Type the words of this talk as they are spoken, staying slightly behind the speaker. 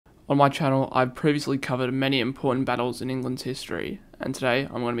On my channel, I've previously covered many important battles in England's history, and today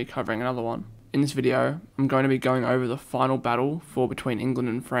I'm going to be covering another one. In this video, I'm going to be going over the final battle fought between England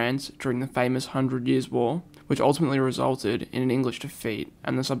and France during the famous 100 Years' War, which ultimately resulted in an English defeat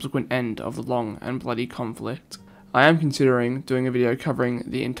and the subsequent end of the long and bloody conflict. I am considering doing a video covering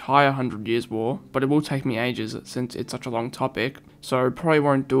the entire 100 Years' War, but it will take me ages since it's such a long topic, so probably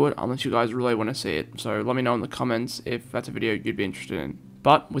won't do it unless you guys really want to see it, so let me know in the comments if that's a video you'd be interested in.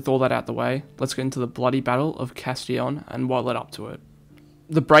 But with all that out the way, let's get into the bloody Battle of Castillon and what led up to it.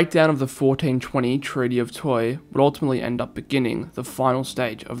 The breakdown of the 1420 Treaty of Troyes would ultimately end up beginning the final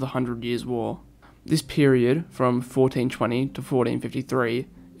stage of the 100 Years' War. This period, from 1420 to 1453,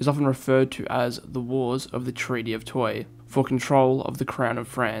 is often referred to as the Wars of the Treaty of Troyes, for control of the Crown of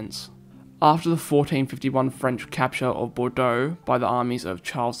France. After the 1451 French capture of Bordeaux by the armies of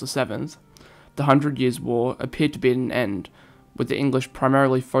Charles VII, the 100 Years' War appeared to be at an end, with the English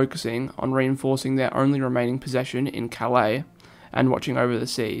primarily focusing on reinforcing their only remaining possession in Calais and watching over the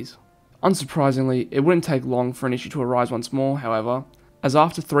seas. Unsurprisingly, it wouldn't take long for an issue to arise once more, however, as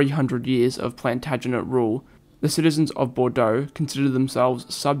after 300 years of Plantagenet rule, the citizens of Bordeaux considered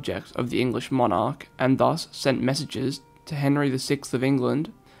themselves subjects of the English monarch and thus sent messages to Henry VI of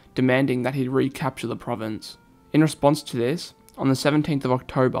England demanding that he recapture the province. In response to this, on the 17th of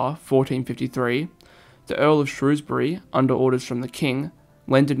October 1453, the Earl of Shrewsbury, under orders from the king,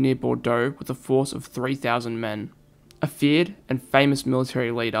 landed near Bordeaux with a force of 3,000 men. A feared and famous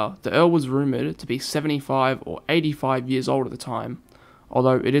military leader, the Earl was rumoured to be 75 or 85 years old at the time,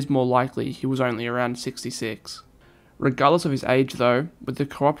 although it is more likely he was only around 66. Regardless of his age though, with the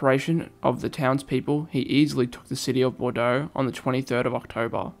cooperation of the townspeople, he easily took the city of Bordeaux on the 23rd of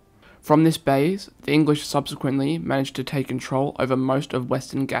October. From this base, the English subsequently managed to take control over most of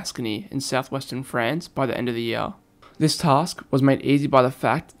western Gascony in southwestern France by the end of the year. This task was made easy by the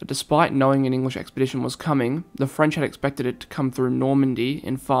fact that despite knowing an English expedition was coming, the French had expected it to come through Normandy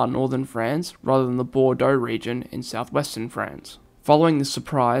in far northern France rather than the Bordeaux region in southwestern France. Following this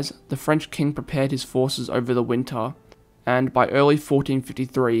surprise, the French king prepared his forces over the winter, and by early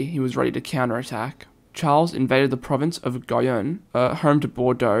 1453 he was ready to counterattack. Charles invaded the province of Guyenne, home to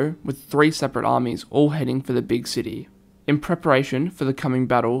Bordeaux, with 3 separate armies all heading for the big city. In preparation for the coming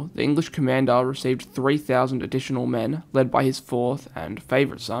battle, the English commander received 3,000 additional men, led by his fourth and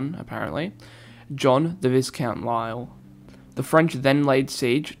favourite son, apparently, John the Viscount Lisle. The French then laid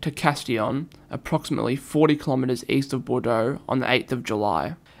siege to Castillon, approximately 40 kilometres east of Bordeaux, on the 8th of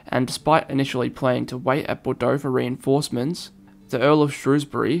July, and despite initially planning to wait at Bordeaux for reinforcements, the Earl of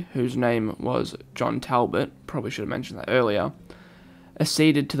Shrewsbury, whose name was John Talbot, probably should have mentioned that earlier,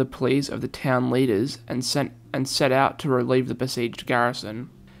 acceded to the pleas of the town leaders and set out to relieve the besieged garrison.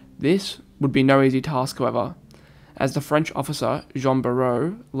 This would be no easy task, however, as the French officer Jean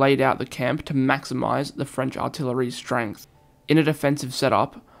Barrot laid out the camp to maximise the French artillery's strength. In a defensive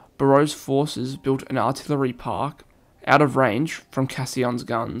setup, Barrot's forces built an artillery park out of range from Castillon's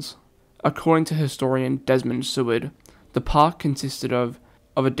guns. According to historian Desmond Seward, the park consisted of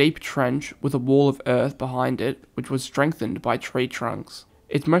a deep trench with a wall of earth behind it, which was strengthened by tree trunks.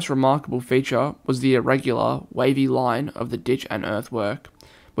 Its most remarkable feature was the irregular, wavy line of the ditch and earthwork,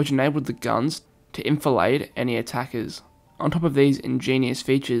 which enabled the guns to enfilade any attackers. On top of these ingenious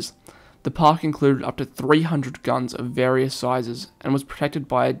features, the park included up to 300 guns of various sizes and was protected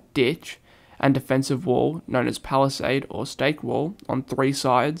by a ditch and defensive wall known as palisade or stake wall on 3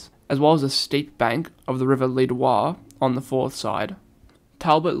 sides, as well as a steep bank of the river Lidoire on the 4th side.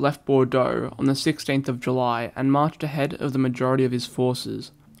 Talbot left Bordeaux on the 16th of July and marched ahead of the majority of his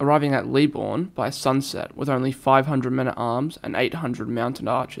forces, arriving at Libourne by sunset with only 500 men-at-arms and 800 mounted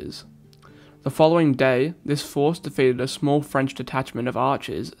archers. The following day, this force defeated a small French detachment of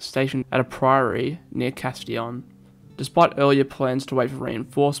archers stationed at a priory near Castillon. Despite earlier plans to wait for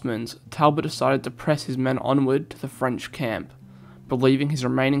reinforcements, Talbot decided to press his men onward to the French camp, believing his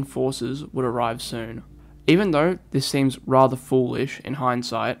remaining forces would arrive soon. Even though this seems rather foolish in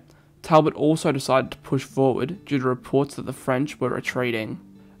hindsight, Talbot also decided to push forward due to reports that the French were retreating.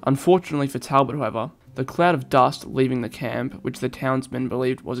 Unfortunately for Talbot, however, the cloud of dust leaving the camp, which the townsmen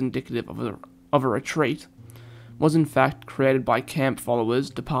believed was indicative of a retreat, was in fact created by camp followers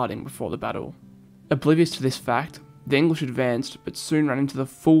departing before the battle. Oblivious to this fact, the English advanced but soon ran into the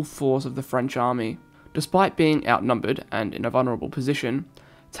full force of the French army. Despite being outnumbered and in a vulnerable position,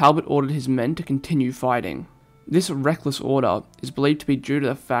 Talbot ordered his men to continue fighting. This reckless order is believed to be due to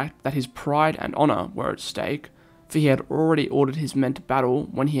the fact that his pride and honour were at stake, for he had already ordered his men to battle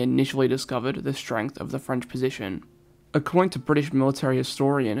when he initially discovered the strength of the French position. According to British military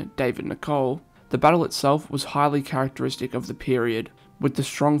historian David Nicol, the battle itself was highly characteristic of the period, with the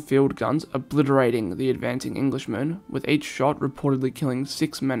strong field guns obliterating the advancing Englishmen, with each shot reportedly killing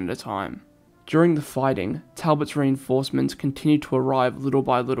 6 men at a time. During the fighting, Talbot's reinforcements continued to arrive little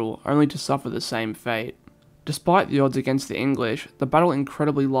by little, only to suffer the same fate. Despite the odds against the English, the battle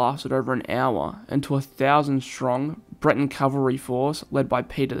incredibly lasted over an hour, until a 1,000-strong Breton cavalry force, led by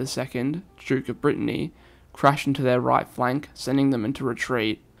Peter II, Duke of Brittany, crashed into their right flank, sending them into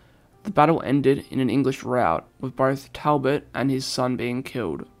retreat. The battle ended in an English rout, with both Talbot and his son being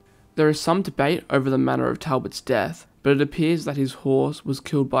killed. There is some debate over the manner of Talbot's death, but it appears that his horse was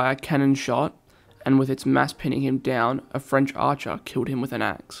killed by a cannon shot, and with its mass pinning him down, a French archer killed him with an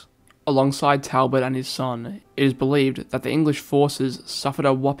axe. Alongside Talbot and his son, it is believed that the English forces suffered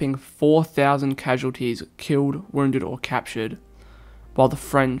a whopping 4,000 casualties killed, wounded or captured, while the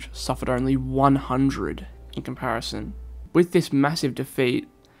French suffered only 100 in comparison. With this massive defeat,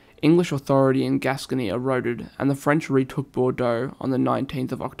 English authority in Gascony eroded and the French retook Bordeaux on the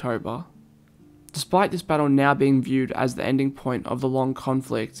 19th of October. Despite this battle now being viewed as the ending point of the long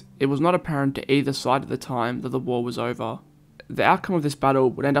conflict, it was not apparent to either side at the time that the war was over. The outcome of this battle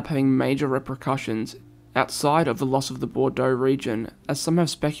would end up having major repercussions outside of the loss of the Bordeaux region, as some have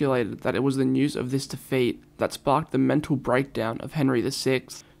speculated that it was the news of this defeat that sparked the mental breakdown of Henry VI,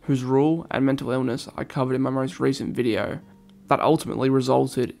 whose rule and mental illness I covered in my most recent video, that ultimately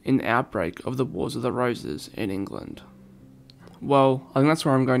resulted in the outbreak of the Wars of the Roses in England. Well, I think that's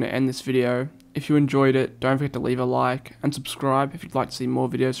where I'm going to end this video. If you enjoyed it, don't forget to leave a like and subscribe if you'd like to see more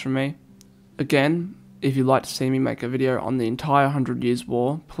videos from me. Again, if you'd like to see me make a video on the entire 100 Years'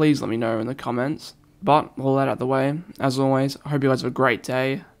 War, please let me know in the comments. But, all that out of the way, as always, I hope you guys have a great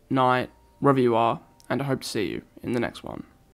day, night, wherever you are, and I hope to see you in the next one.